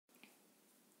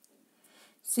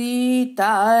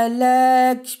सीता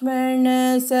लक्ष्मण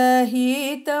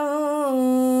सहितं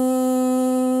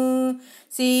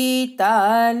सीता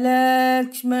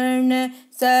लक्ष्मण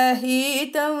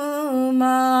सहितं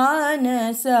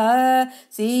मानसा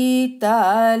सीता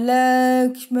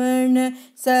लक्ष्मण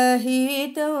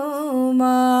सहितं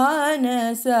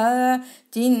मानसा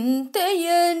चिन्तय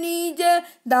निज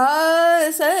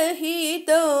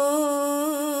दासहितं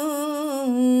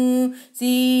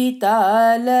सीता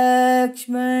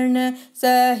लक्ष्मण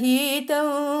सहितं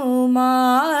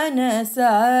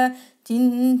मानसा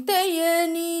चिन्तय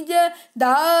निज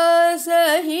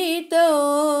दासहितं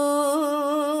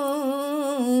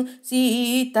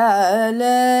सीता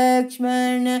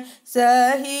लक्ष्मण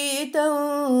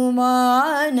सहितं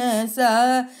मानसा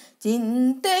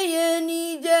चिन्तय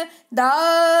निज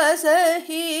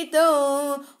दासहितं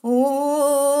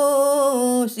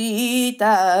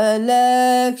सीता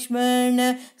लक्ष्मण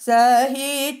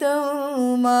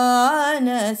सहितं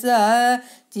मानसा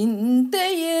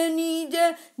चिन्तय निज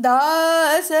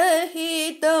दासहितं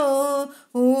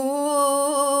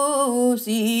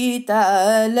सीता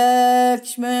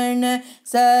लक्ष्मण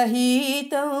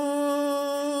सहितं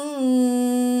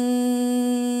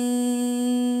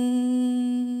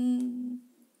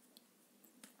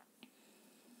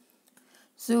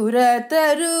sura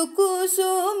taru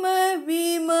kusuma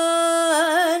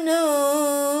vimAnam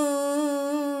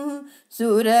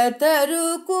sura taru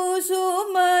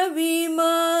kusuma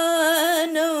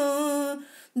vimAnam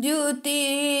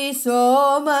dyuti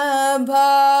sOma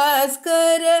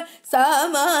bhAskara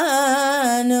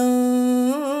samAnam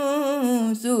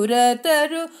sura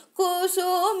taru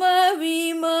kusuma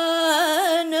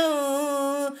vimAnam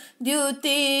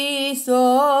dyuti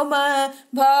sOma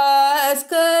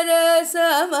bhAskara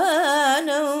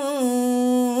samAnam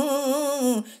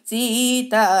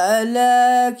Sita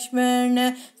Lakshman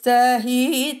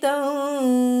सहितं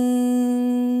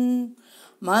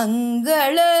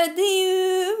mangaLa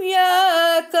divyAkaram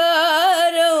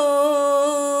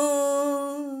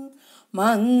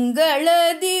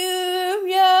mangaLa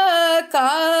divyAkaram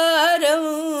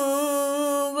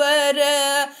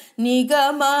vara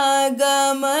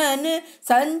nigamAgamana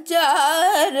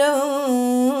sancAram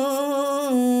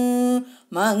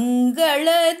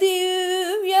mangaLa divyAkaram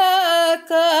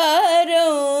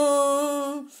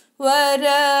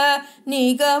vara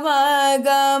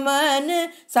nigamAgamana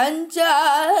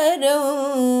sancAram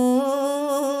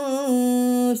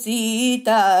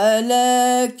Sita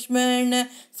Lakshman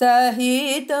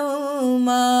सहितं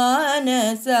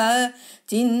मानसा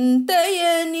चिन्तय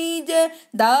निज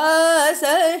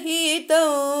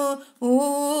दासहितं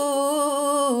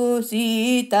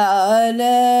सीता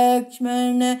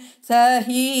लक्ष्मण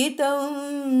सहितं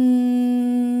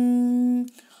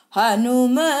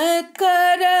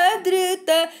हनुमत्कर धृत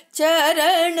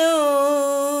चरणो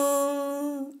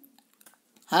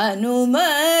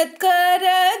हनुमत्कर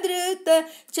धृत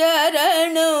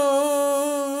चरणो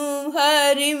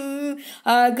हरिं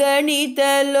अगणित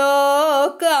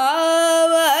लोकावरणो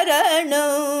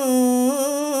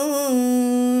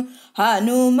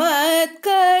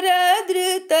हनुमत्कर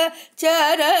धृत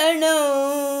चरणो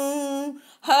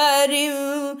हरिं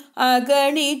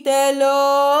अगणित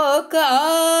लोकावरणो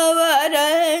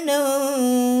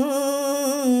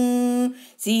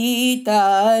सीता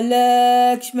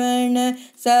लक्ष्मण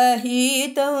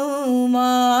सहितं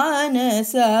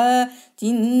मानसा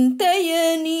चिन्तय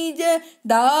निज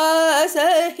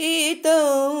दासहितं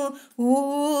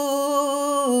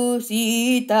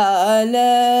सीता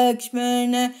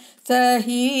लक्ष्मण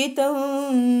सहितं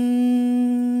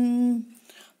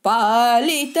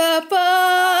पालित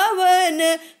पावन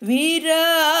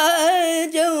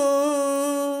विराजं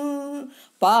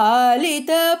पालित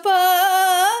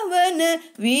पावन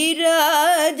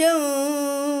विराजं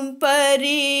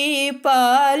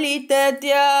परिपालित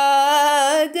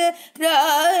त्यागराजं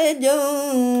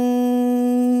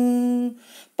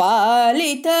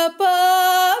पालित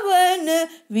पावन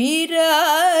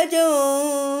विराजं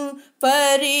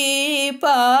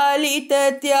परिपालित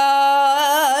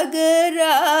त्यागराजं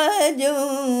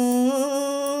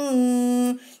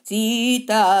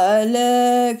सीता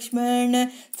लक्ष्मण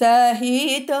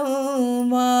सहितं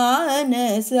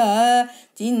मानसा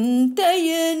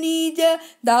चिन्तय निज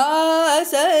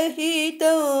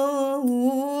दासहितं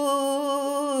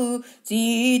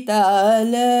सीता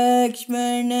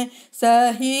लक्ष्मण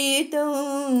सहितं